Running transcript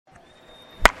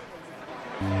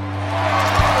Welcome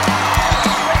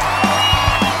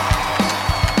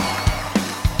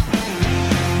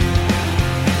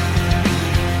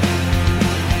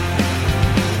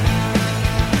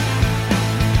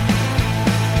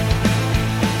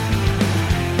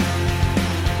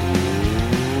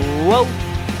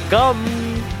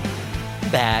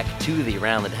back to the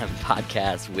Around the Den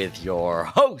podcast with your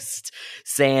host,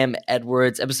 Sam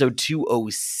Edwards, episode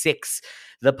 206,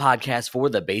 the podcast for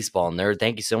the baseball nerd.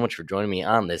 Thank you so much for joining me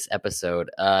on this episode.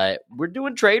 We're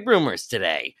doing trade rumors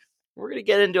today. We're going to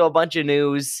get into a bunch of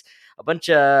news, a bunch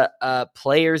of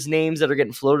players' names that are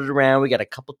getting floated around. We got a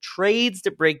couple trades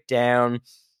to break down, a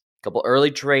couple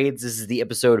early trades. This is the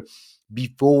episode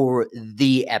before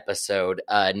the episode.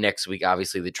 Next week,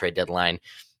 obviously, the trade deadline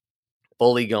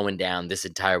fully going down. This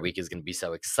entire week is going to be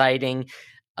so exciting.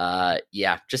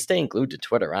 Just staying glued to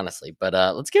Twitter, honestly. But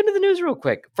let's get into the news real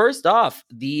quick. First off,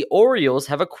 the Orioles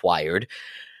have acquired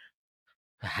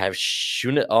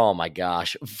Fujinami.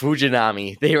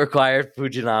 They acquired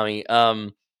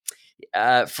Fujinami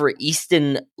for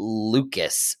Easton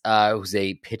Lucas, who's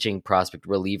a pitching prospect,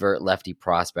 reliever, lefty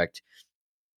prospect,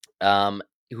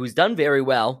 who's done very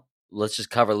well. Let's just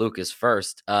cover Lucas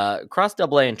first. Across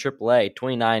AA and AAA,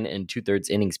 29 and 2/3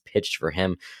 innings pitched for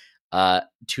him.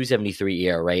 2.73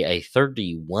 ERA, a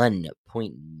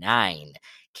 31.9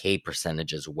 K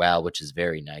percentage as well, which is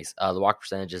very nice. The walk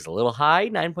percentage is a little high,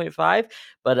 9.5,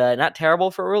 but not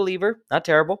terrible for a reliever. Not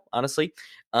terrible, honestly.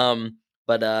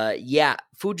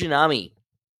 Fujinami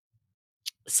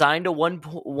signed a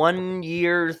 1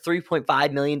 year,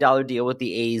 $3.5 million deal with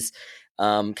the A's.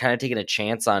 Kind of taking a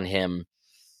chance on him.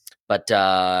 But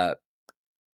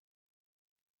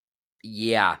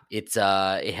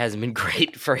it hasn't been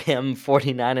great for him.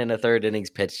 49 and 1/3 innings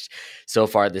pitched so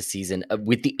far this season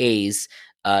with the A's.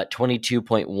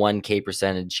 22.1 K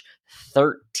percentage,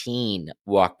 13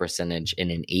 walk percentage, and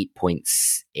an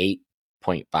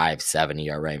 8.57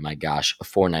 ERA. My gosh, a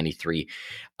 4.93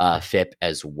 FIP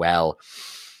as well.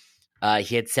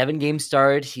 He had 7 games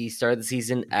started. He started the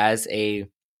season as a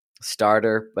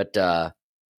starter, but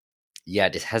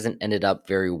just hasn't ended up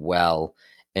very well.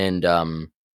 And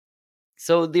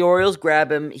so the Orioles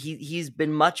grab him. He's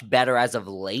been much better as of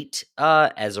late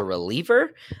as a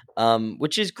reliever,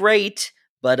 which is great,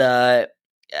 but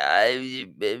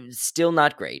still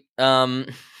not great.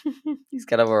 He's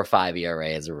got over a 5 ERA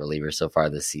as a reliever so far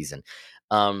this season.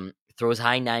 Throws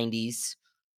high 90s,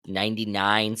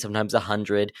 99, sometimes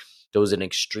 100. Throws an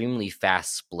extremely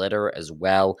fast splitter as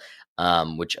well,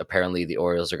 which apparently the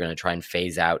Orioles are going to try and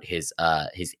phase out his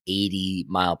 80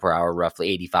 mile per hour, roughly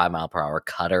 85 mile per hour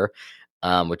cutter,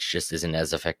 which just isn't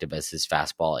as effective as his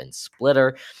fastball and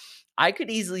splitter. I could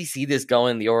easily see this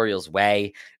going the Orioles'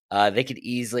 way. They could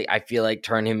easily, I feel like,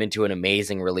 turn him into an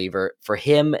amazing reliever. For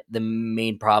him, the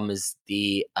main problem is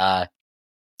the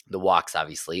walks,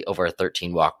 obviously, over a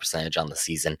 13 walk percentage on the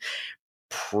season.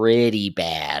 Pretty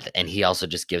bad, and he also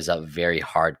just gives up very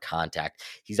hard contact.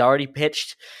 He's already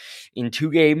pitched in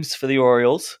 2 games for the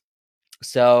Orioles,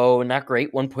 so not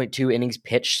great. 1.2 innings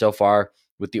pitched so far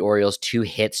with the Orioles. 2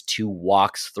 hits, 2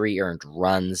 walks, 3 earned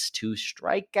runs, 2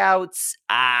 strikeouts.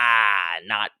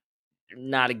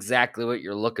 Not exactly what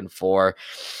you're looking for.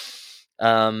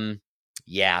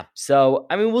 So,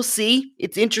 I mean, we'll see.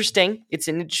 It's interesting. It's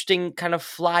an interesting kind of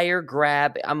flyer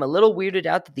grab. I'm a little weirded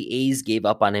out that the A's gave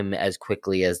up on him as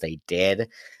quickly as they did.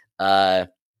 They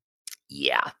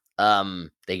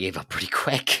gave up pretty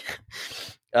quick.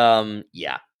 Not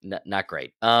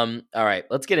great. All right,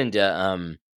 let's get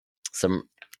into some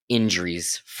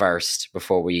injuries first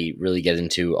before we really get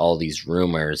into all these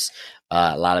rumors.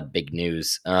 A lot of big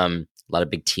news. A lot of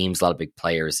big teams, a lot of big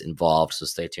players involved, so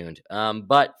stay tuned.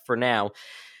 But for now,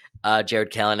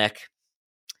 Jarred Kelenic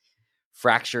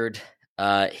fractured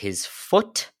his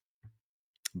foot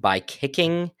by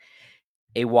kicking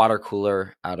a water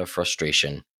cooler out of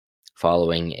frustration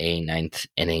following a 9th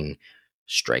inning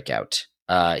strikeout.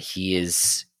 He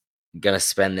is going to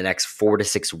spend the next 4 to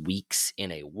 6 weeks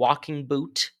in a walking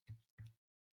boot,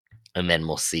 and then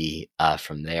we'll see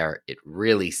from there. It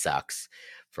really sucks.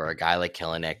 For a guy like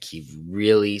Kelenic, he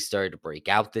really started to break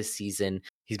out this season.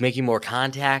 He's making more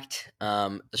contact.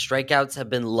 The strikeouts have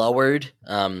been lowered.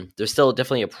 There's still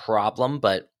definitely a problem,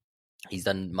 but he's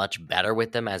done much better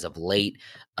with them as of late,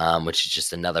 which is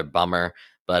just another bummer.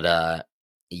 But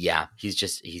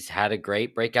he's had a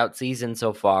great breakout season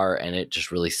so far, and it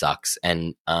just really sucks.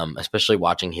 And especially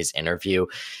watching his interview,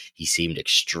 he seemed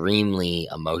extremely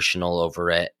emotional over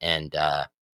it, and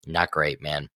not great,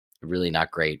 man. Really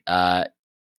not great.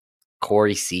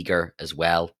 Corey Seager as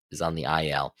well is on the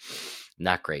IL.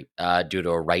 Not great due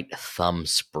to a right thumb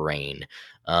sprain.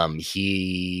 This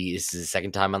is his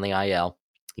second time on the IL.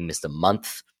 He missed a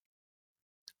month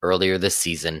earlier this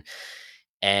season,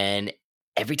 and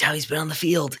every time he's been on the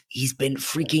field, he's been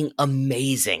freaking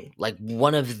amazing. Like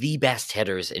one of the best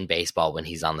hitters in baseball when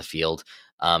he's on the field.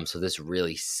 So this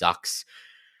really sucks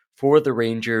for the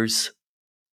Rangers.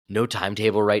 No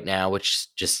timetable right now, which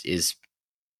just is,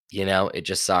 it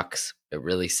just sucks. It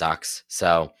really sucks.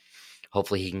 So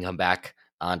hopefully he can come back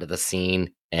onto the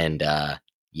scene and,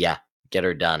 get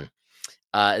her done.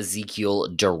 Ezekiel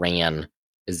Duran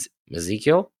is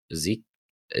Ezekiel? Ezequiel?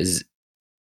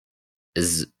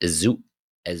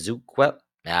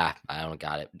 I don't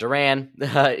got it. Duran,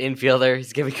 infielder.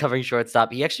 He's going to be covering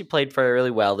shortstop. He actually played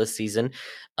fairly well this season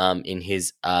in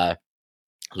his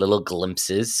little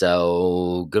glimpses.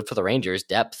 So good for the Rangers.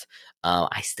 Depth.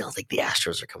 I still think the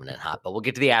Astros are coming in hot, but we'll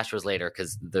get to the Astros later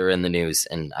because they're in the news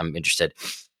and I'm interested.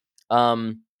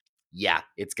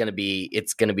 It's gonna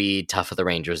be tough for the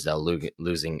Rangers though,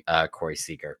 losing Corey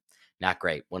Seager. Not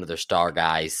great. One of their star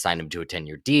guys signed him to a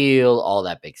 10-year deal, all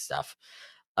that big stuff.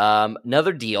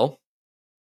 Another deal.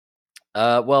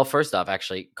 First off,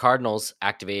 actually, Cardinals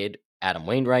activated Adam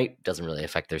Wainwright. Doesn't really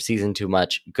affect their season too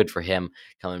much. Good for him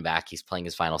coming back. He's playing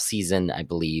his final season, I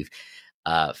believe.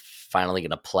 Finally going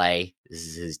to play. This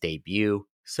is his debut.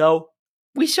 So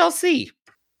we shall see.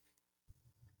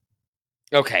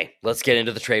 Okay, let's get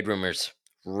into the trade rumors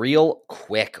real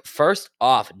quick. First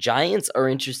off, Giants are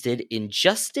interested in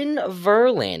Justin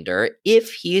Verlander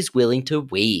if he is willing to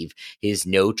waive his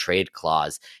no-trade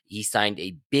clause. He signed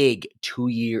a big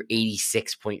 2-year,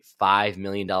 $86.5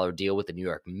 million deal with the New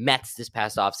York Mets this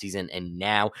past offseason, and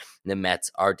now the Mets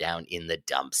are down in the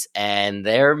dumps, and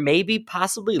they're maybe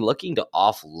possibly looking to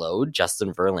offload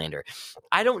Justin Verlander.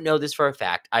 I don't know this for a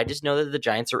fact. I just know that the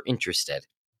Giants are interested.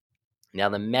 Now,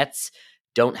 the Mets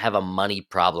don't have a money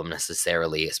problem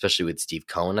necessarily, especially with Steve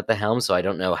Cohen at the helm, so I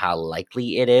don't know how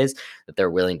likely it is that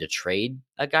they're willing to trade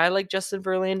a guy like Justin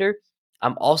Verlander.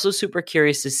 I'm also super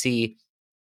curious to see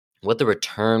what the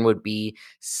return would be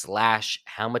 /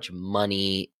 how much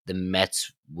money the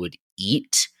Mets would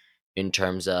eat in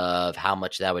terms of how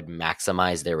much that would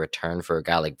maximize their return for a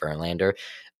guy like Verlander.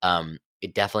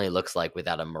 It definitely looks like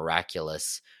without a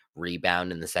miraculous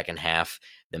rebound in the second half,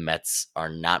 the Mets are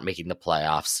not making the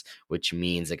playoffs, which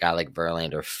means a guy like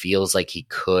Verlander feels like he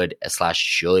could /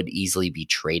 should easily be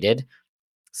traded.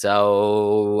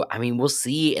 So, we'll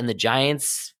see. And the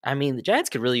Giants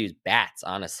could really use bats,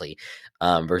 honestly,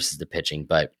 versus the pitching,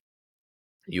 but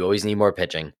you always need more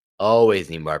pitching. Always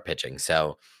need more pitching.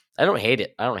 So I don't hate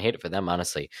it. I don't hate it for them,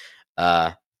 honestly.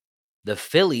 The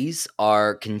Phillies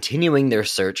are continuing their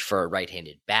search for a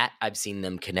right-handed bat. I've seen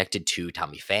them connected to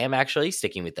Tommy Pham, actually,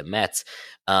 sticking with the Mets.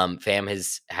 Pham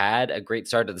has had a great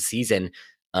start to the season.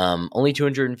 Only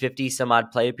 250 some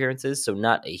odd play appearances, so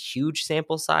not a huge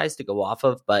sample size to go off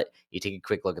of, but you take a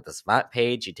quick look at the spot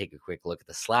page, you take a quick look at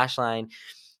the slash line.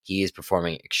 He is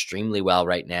performing extremely well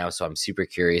right now, so I'm super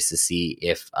curious to see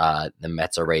if the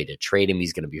Mets are ready to trade him.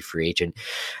 He's going to be a free agent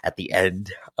at the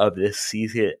end of this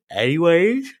season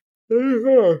anyways.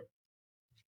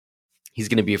 He's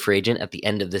going to be a free agent at the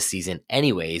end of this season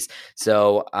anyways,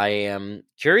 so I am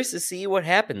curious to see what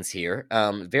happens here.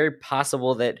 Very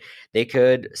possible that they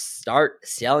could start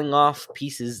selling off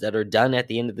pieces that are done at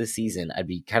the end of the season. I'd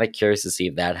be kind of curious to see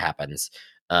if that happens.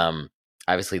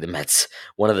 Obviously, the Mets,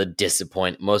 one of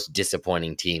the most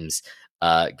disappointing teams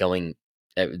going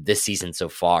this season so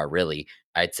far, really.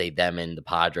 I'd say them and the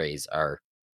Padres are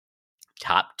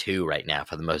top 2 right now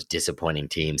for the most disappointing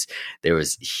teams. There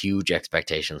was huge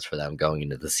expectations for them going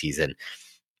into the season.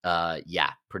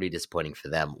 Pretty disappointing for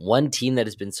them. One team that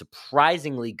has been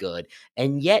surprisingly good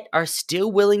and yet are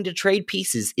still willing to trade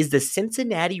pieces is the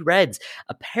Cincinnati Reds,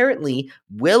 apparently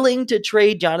willing to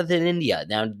trade Jonathan India.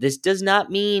 Now, this does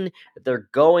not mean that they're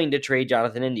going to trade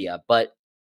Jonathan India, but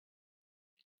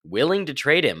willing to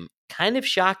trade him, kind of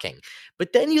shocking.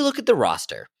 But then you look at the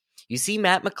roster. You see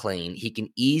Matt McLain. He can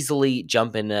easily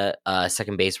jump into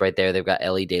second base right there. They've got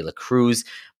Elly De La Cruz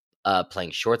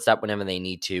playing shortstop whenever they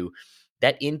need to.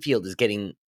 That infield is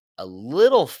getting a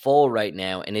little full right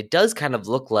now, and it does kind of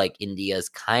look like India's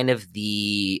kind of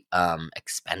the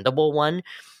expendable one.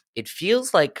 It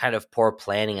feels like kind of poor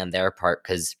planning on their part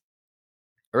because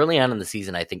early on in the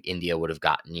season, I think India would have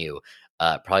gotten you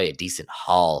probably a decent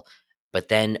haul. But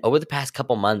then over the past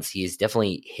couple months, he has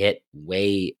definitely hit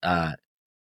way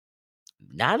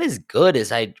not as good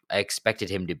as I expected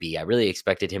him to be. I really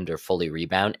expected him to fully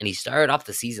rebound, and he started off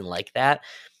the season like that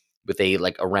with a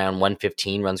around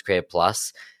 115 runs created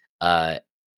plus, and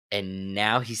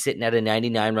now he's sitting at a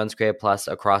 99 runs created plus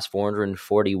across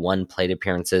 441 plate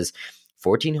appearances,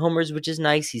 14 homers, which is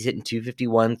nice. He's hitting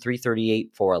 251,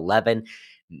 338, 411.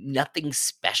 Nothing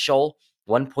special.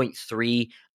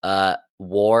 1.3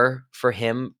 WAR for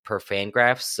him per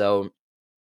Fangraphs. So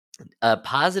a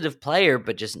positive player,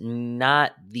 but just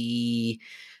not the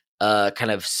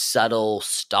kind of subtle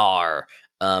star,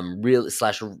 real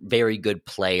slash very good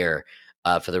player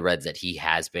for the Reds that he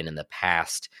has been in the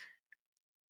past.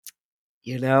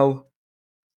 And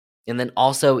then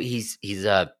also he's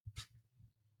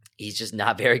just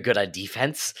not very good on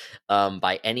defense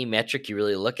by any metric you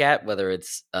really look at, whether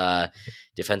it's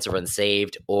defensive runs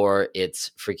saved or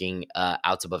it's freaking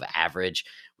outs above average,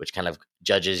 which kind of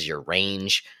judges your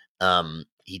range.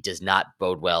 He does not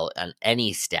bode well on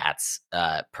any stats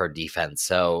per defense,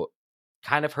 so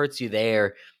kind of hurts you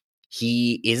there.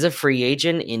 He is a free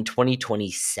agent in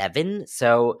 2027,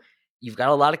 so you've got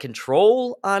a lot of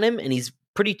control on him, and he's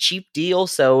pretty cheap deal,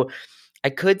 so I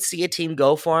could see a team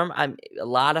go for him. A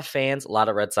lot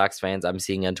of Red Sox fans I'm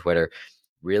seeing on Twitter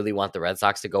really want the Red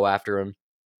Sox to go after him.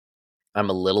 I'm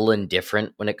a little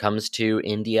indifferent when it comes to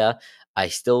India. I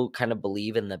still kind of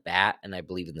believe in the bat, and I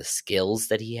believe in the skills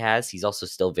that he has. He's also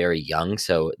still very young,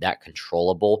 so that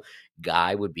controllable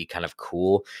guy would be kind of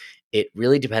cool. It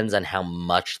really depends on how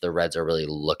much the Reds are really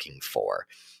looking for.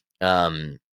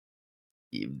 They'd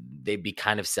be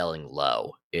kind of selling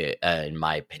low, in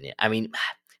my opinion. I mean,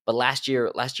 but last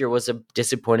year was a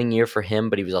disappointing year for him,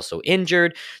 but he was also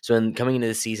injured. So in coming into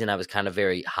the season, I was kind of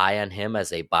very high on him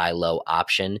as a buy low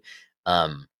option,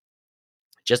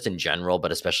 just in general,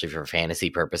 but especially for fantasy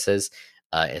purposes,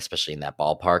 especially in that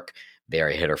ballpark,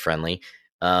 very hitter friendly.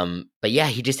 But yeah,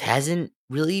 he just hasn't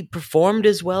really performed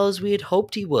as well as we had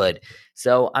hoped he would.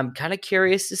 So I'm kind of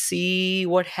curious to see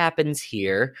what happens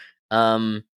here.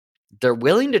 They're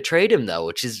willing to trade him though,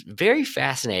 which is very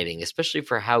fascinating, especially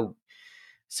for how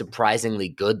surprisingly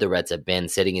good the Reds have been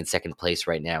sitting in second place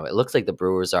right now. It looks like the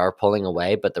Brewers are pulling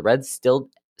away, but the Reds still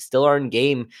are in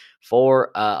game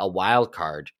for a wild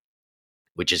card,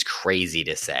 which is crazy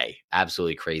to say.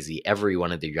 Absolutely crazy. Every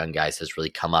one of the young guys has really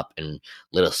come up and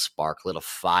lit a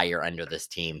fire under this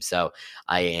team. So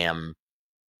I am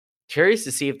curious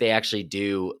to see if they actually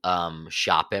do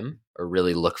shop him or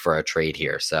really look for a trade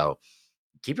here. So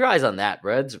keep your eyes on that.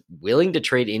 Reds willing to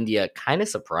trade India, kind of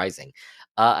surprising.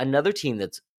 Another team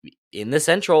that's in the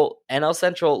NL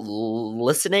Central,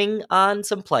 listening on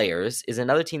some players, is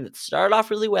another team that started off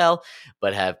really well,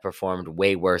 but have performed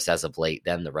way worse as of late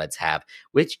than the Reds have,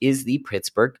 which is the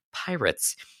Pittsburgh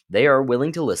Pirates. They are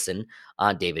willing to listen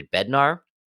on David Bednar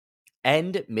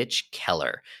and Mitch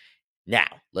Keller. Now,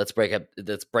 let's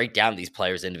break down these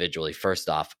players individually. First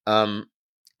off,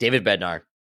 David Bednar,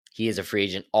 he is a free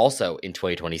agent also in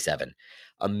 2027.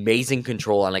 Amazing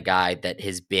control on a guy that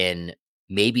has been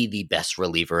maybe the best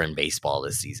reliever in baseball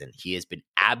this season. He has been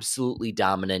absolutely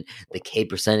dominant. The K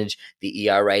percentage, the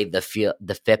ERA, the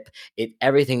FIP,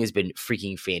 everything has been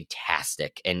freaking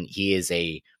fantastic. And he is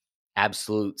a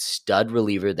absolute stud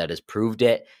reliever that has proved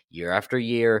it year after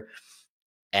year.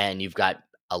 And you've got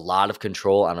a lot of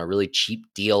control on a really cheap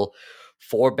deal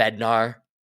for Bednar.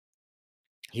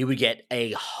 He would get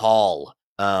a haul.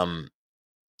 And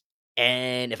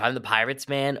if I'm the Pirates,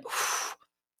 man,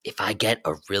 if I get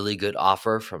a really good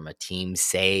offer from a team,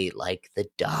 say like the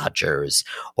Dodgers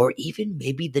or even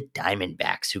maybe the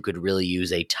Diamondbacks, who could really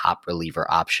use a top reliever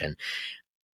option,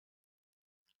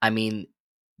 I mean,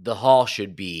 the haul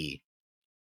should be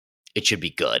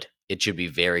good. It should be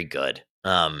very good.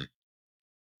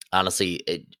 Honestly,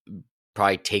 it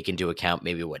probably take into account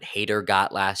maybe what Hader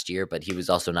got last year, but he was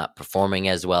also not performing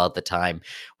as well at the time,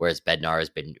 whereas Bednar has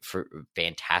been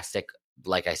fantastic.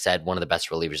 Like I said, one of the best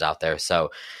relievers out there. So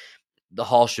the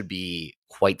haul should be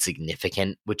quite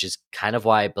significant, which is kind of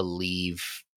why I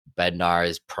believe Bednar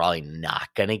is probably not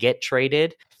going to get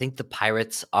traded. I think the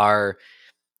Pirates are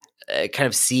kind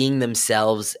of seeing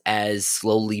themselves as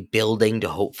slowly building to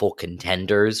hopeful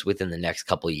contenders within the next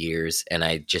couple of years, and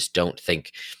I just don't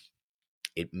think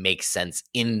it makes sense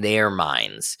in their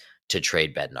minds to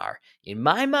trade Bednar. In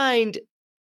my mind,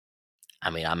 I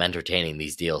mean, I'm entertaining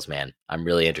these deals, man. I'm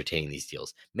really entertaining these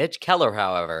deals. Mitch Keller,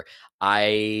 however,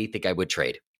 I think I would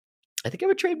trade. I think I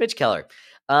would trade Mitch Keller.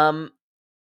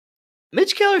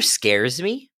 Mitch Keller scares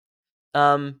me.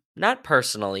 Not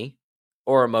personally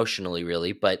or emotionally,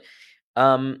 really, but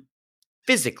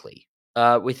physically,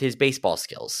 with his baseball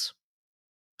skills.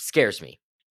 Scares me.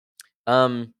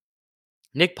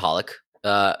 Nick Pollock,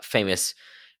 famous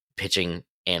pitching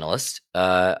analyst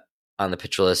on the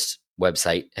Pitcher List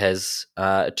website, has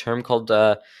a term called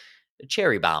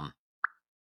cherry bomb,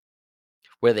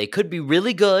 where they could be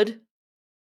really good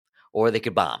or they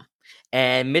could bomb.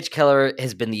 And Mitch Keller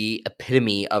has been the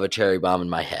epitome of a cherry bomb in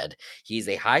my head. He's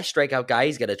a high strikeout guy.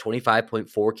 He's got a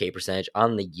 25.4 K percentage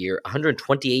on the year,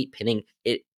 128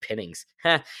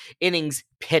 innings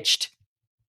pitched,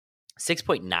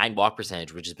 6.9 walk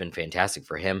percentage, which has been fantastic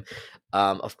for him,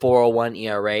 a 4.01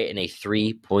 ERA, and a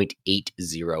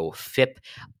 3.80 FIP.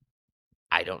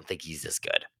 I don't think he's this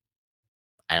good.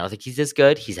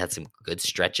 He's had some good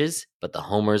stretches, but the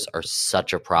homers are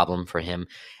such a problem for him.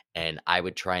 And I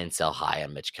would try and sell high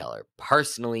on Mitch Keller.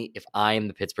 Personally, if I am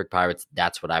the Pittsburgh Pirates,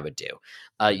 that's what I would do.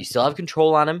 You still have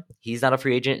control on him. He's not a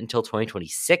free agent until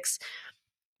 2026,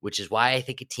 which is why I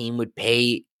think a team would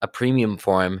pay a premium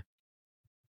for him.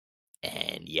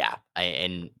 And yeah,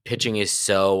 and pitching is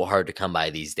so hard to come by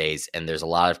these days. And there's a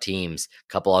lot of teams,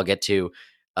 a couple I'll get to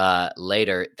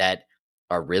later, that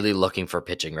are really looking for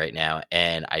pitching right now.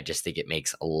 And I just think it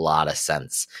makes a lot of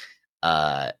sense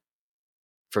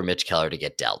for Mitch Keller to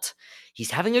get dealt.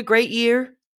 He's having a great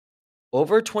year,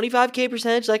 over 25K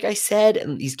percentage, like I said,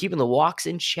 and he's keeping the walks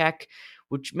in check,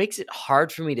 which makes it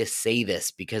hard for me to say this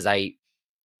because I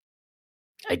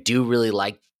do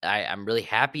really I'm really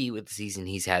happy with the season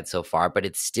he's had so far, but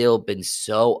it's still been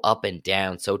so up and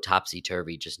down, so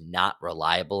topsy-turvy, just not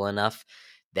reliable enough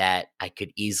that I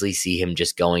could easily see him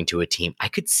just going to a team. I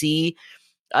could see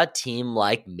a team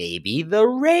like maybe the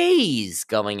Rays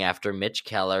going after Mitch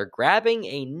Keller, grabbing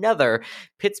another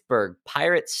Pittsburgh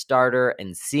Pirates starter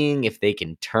and seeing if they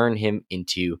can turn him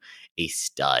into a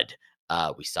stud.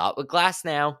 We saw it with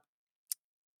Glasnow,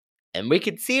 and we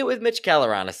could see it with Mitch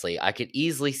Keller, honestly. I could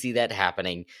easily see that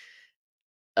happening.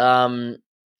 And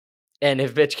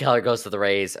if Mitch Keller goes to the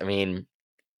Rays, I mean,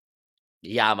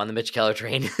 yeah, I'm on the Mitch Keller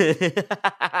train.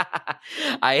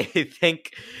 I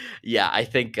think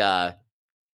I'd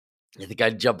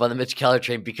jump on the Mitch Keller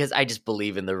train because I just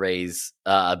believe in the Rays'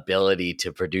 ability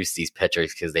to produce these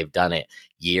pitchers because they've done it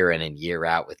year in and year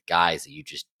out with guys that you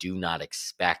just do not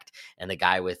expect. And the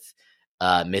guy with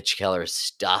Mitch Keller's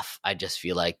stuff, I just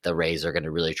feel like the Rays are going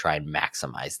to really try and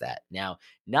maximize that. Now,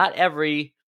 not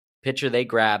every pitcher they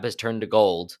grab has turned to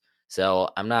gold, so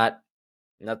I'm not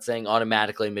saying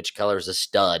automatically Mitch Keller is a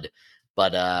stud,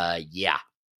 but yeah.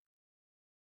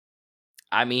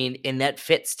 I mean, and that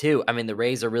fits too. I mean, the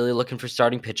Rays are really looking for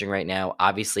starting pitching right now.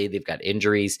 Obviously, they've got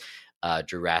injuries.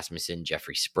 Drew Rasmussen,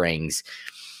 Jeffrey Springs.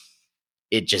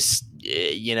 It just,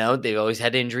 they've always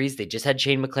had injuries. They just had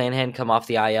Shane McClanahan come off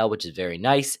the IL, which is very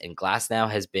nice. And Glasnow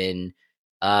has been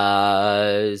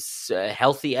healthy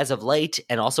as of late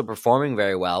and also performing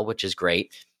very well, which is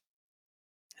great.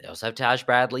 They also have Taj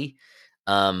Bradley.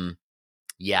 But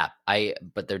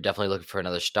they're definitely looking for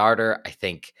another starter. I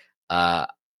think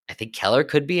Keller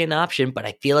could be an option, but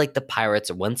I feel like the Pirates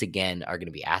once again are going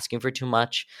to be asking for too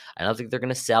much. I don't think they're going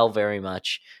to sell very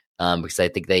much because I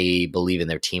think they believe in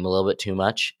their team a little bit too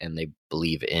much, and they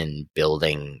believe in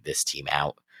building this team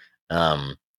out,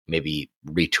 maybe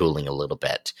retooling a little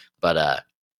bit, but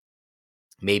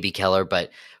maybe Keller.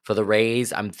 But for the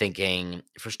Rays, I'm thinking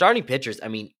for starting pitchers, I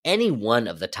mean, any one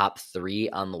of the top three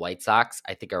on the White Sox,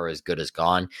 I think are as good as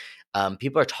gone.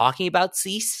 People are talking about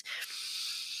Cease.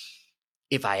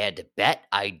 If I had to bet,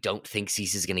 I don't think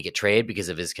Cease is going to get traded because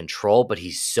of his control, but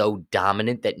he's so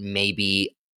dominant that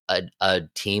maybe a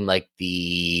team like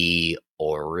the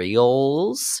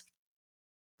Orioles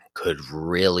could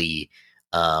really,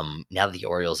 now that the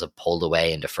Orioles have pulled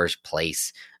away into first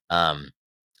place,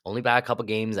 only by a couple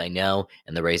games, I know,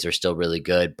 and the Rays are still really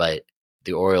good, but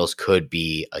the Orioles could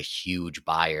be a huge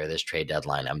buyer this trade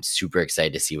deadline. I'm super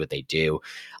excited to see what they do.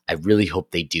 I really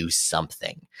hope they do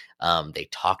something. They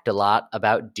talked a lot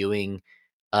about doing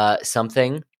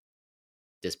something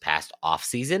this past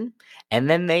offseason, and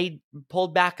then they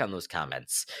pulled back on those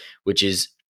comments, which was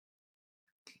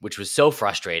so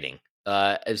frustrating.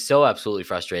 It was so absolutely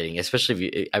frustrating, especially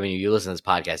if you listen to this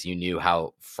podcast, you knew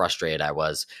how frustrated I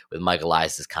was with Mike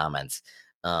Elias's comments,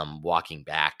 walking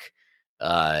back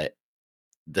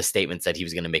the statements that he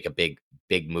was going to make a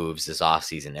big moves this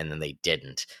offseason, and then they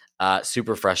didn't.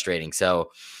 Super frustrating.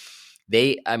 So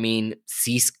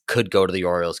Cease could go to the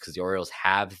Orioles because the Orioles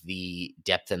have the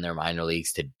depth in their minor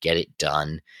leagues to get it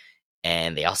done.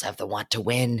 And they also have the want to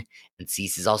win. And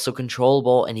Cease is also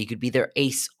controllable, and he could be their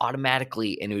ace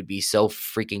automatically, and it would be so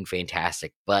freaking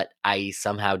fantastic. But I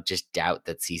somehow just doubt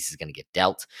that Cease is going to get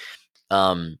dealt.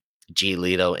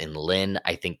 Giolito and Lynn,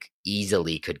 I think,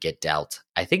 easily could get dealt.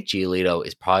 I think Giolito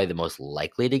is probably the most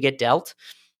likely to get dealt.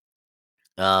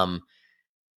 I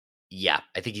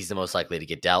think he's the most likely to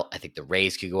get dealt. I think the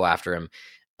Rays could go after him.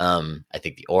 I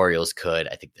think the Orioles could.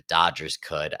 I think the Dodgers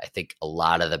could. I think a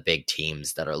lot of the big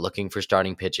teams that are looking for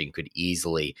starting pitching could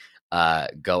easily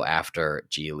go after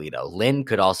Giolito. Lynn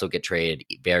could also get traded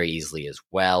very easily as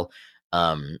well.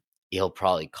 He'll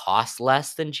probably cost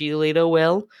less than Giolito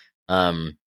will.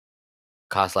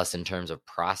 Cost less in terms of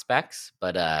prospects,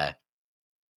 but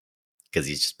because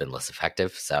he's just been less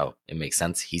effective, so it makes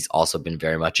sense. He's also been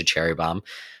very much a cherry bomb.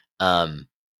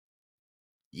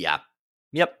 Yeah.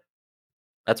 Yep.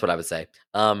 That's what I would say.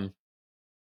 Now,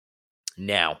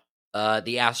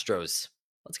 the Astros.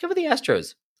 Let's go with the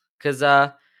Astros because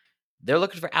they're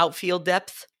looking for outfield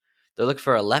depth. They're looking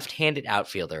for a left-handed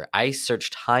outfielder. I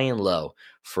searched high and low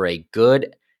for a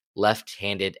good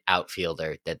left-handed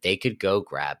outfielder that they could go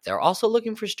grab. They're also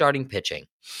looking for starting pitching.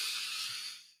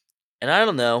 And I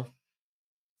don't know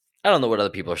what other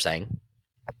people are saying.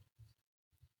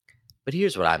 But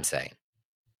here's what I'm saying.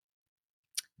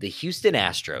 The Houston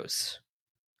Astros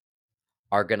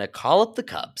are going to call up the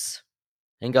Cubs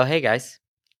and go, hey, guys,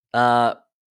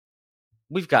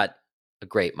 we've got a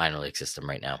great minor league system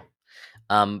right now.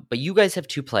 But you guys have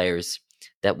two players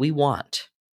that we want.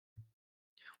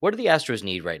 What do the Astros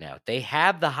need right now? They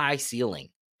have the high ceiling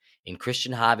in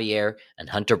Christian Javier and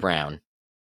Hunter Brown.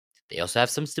 They also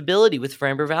have some stability with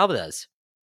Framber Valdez.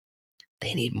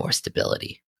 They need more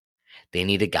stability. They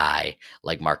need a guy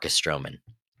like Marcus Stroman,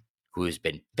 who has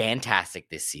been fantastic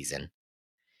this season.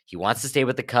 He wants to stay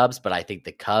with the Cubs, but I think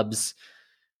the Cubs,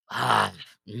 I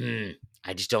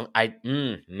just don't,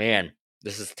 man,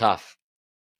 this is tough.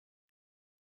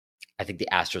 I think the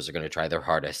Astros are going to try their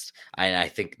hardest. And I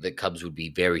think the Cubs would be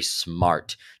very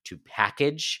smart to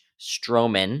package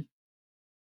Stroman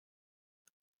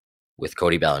with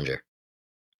Cody Bellinger.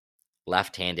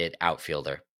 Left-handed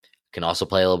outfielder. Can also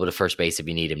play a little bit of first base if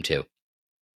you need him to.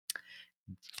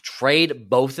 Trade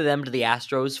both of them to the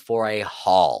Astros for a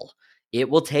haul.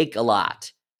 It will take a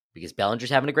lot because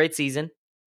Bellinger's having a great season.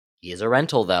 He is a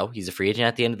rental, though. He's a free agent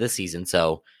at the end of the season,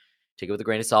 so take it with a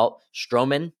grain of salt.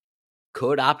 Stroman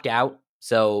could opt out,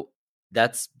 so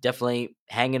that's definitely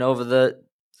hanging over their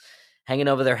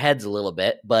heads a little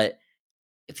bit. But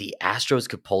if the Astros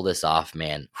could pull this off,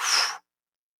 man,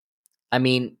 I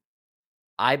mean,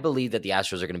 I believe that the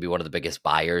Astros are going to be one of the biggest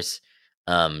buyers,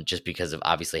 just because of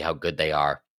obviously how good they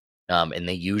are, and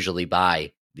they usually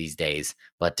buy these days.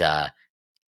 But I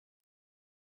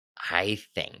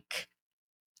think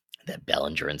that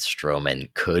Bellinger and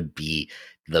Stroman could be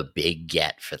the big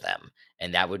get for them,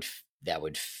 and that would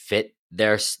fit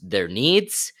their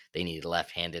needs. They need a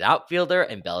left-handed outfielder,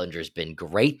 and Bellinger's been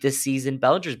great this season.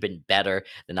 Bellinger's been better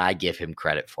than I give him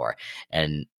credit for,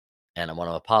 and I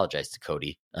want to apologize to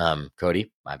Cody.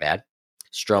 Cody, my bad.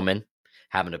 Stroman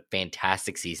having a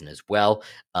fantastic season as well.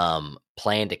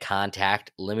 Playing to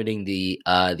contact, limiting the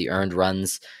earned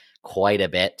runs quite a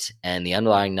bit, and the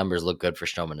underlying numbers look good for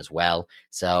Stroman as well.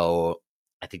 So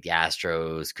I think the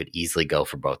Astros could easily go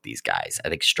for both these guys. I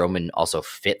think Stroman also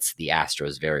fits the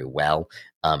Astros very well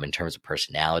in terms of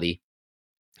personality.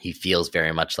 He feels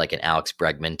very much like an Alex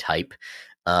Bregman type.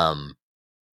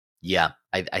 Yeah,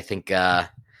 I think.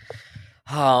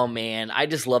 Oh man, I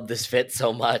just love this fit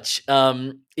so much.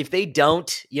 If they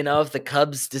don't, if the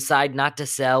Cubs decide not to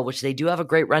sell, which they do have a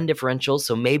great run differential,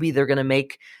 so maybe they're going to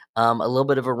make a little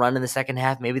bit of a run in the second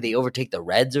half. Maybe they overtake the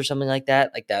Reds or something like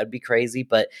that. Like, that would be crazy.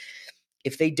 But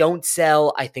if they don't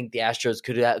sell, I think the Astros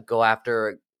could go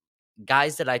after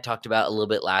guys that I talked about a little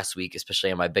bit last week,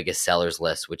 especially on my biggest sellers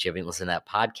list, which you haven't listened to that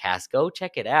podcast, go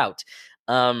check it out.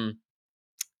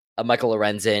 Michael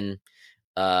Lorenzen,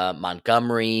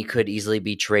 Montgomery could easily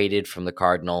be traded from the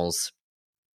Cardinals.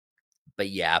 But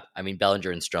yeah, I mean,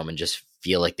 Bellinger and Stroman just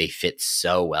feel like they fit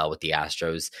so well with the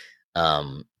Astros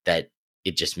that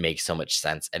it just makes so much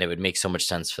sense. And it would make so much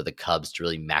sense for the Cubs to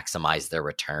really maximize their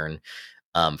return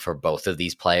for both of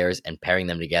these players, and pairing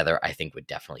them together, I think would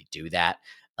definitely do that.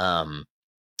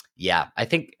 Yeah, I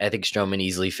think Stroman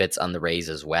easily fits on the Rays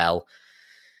as well.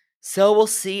 So we'll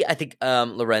see. I think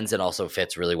Lorenzen also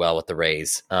fits really well with the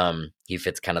Rays. He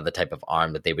fits kind of the type of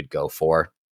arm that they would go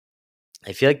for.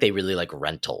 I feel like they really like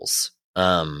rentals,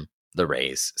 the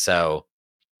Rays. So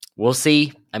we'll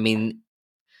see. I mean,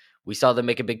 we saw them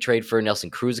make a big trade for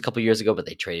Nelson Cruz a couple years ago, but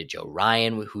they traded Joe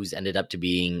Ryan, who's ended up to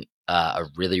being a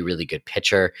really, really good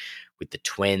pitcher with the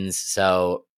Twins.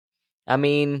 So, I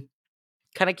mean,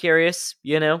 kind of curious,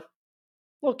 a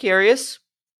little curious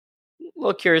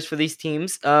for these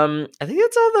teams. I think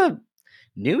that's all the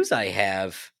news I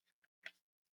have.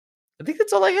 I think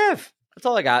that's all I have. That's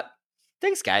all I got.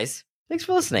 Thanks, guys. Thanks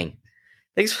for listening.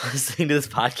 Thanks for listening to this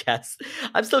podcast.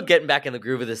 I'm still getting back in the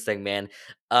groove of this thing, man.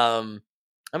 I'm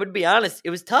going to be honest. It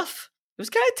was tough. It was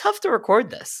kind of tough to record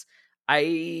this.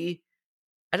 I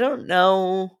don't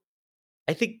know.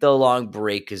 I think the long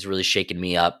break has really shaken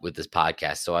me up with this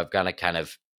podcast. So I've got to kind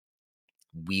of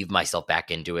weave myself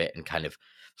back into it and kind of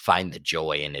find the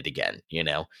joy in it again,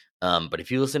 But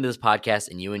if you listen to this podcast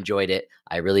and you enjoyed it,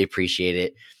 I really appreciate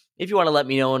it. If you want to let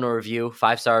me know in a review,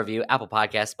 5-star review, Apple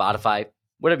Podcasts, Spotify,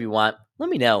 whatever you want, let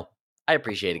me know. I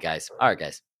appreciate it, guys. All right,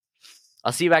 guys.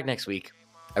 I'll see you back next week.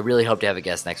 I really hope to have a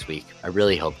guest next week. I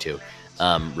really hope to.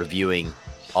 Reviewing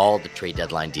all the trade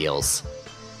deadline deals.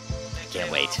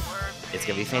 Can't wait. It's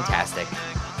going to be fantastic.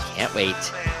 Can't wait.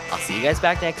 I'll see you guys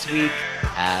back next week.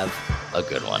 Have a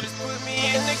good one.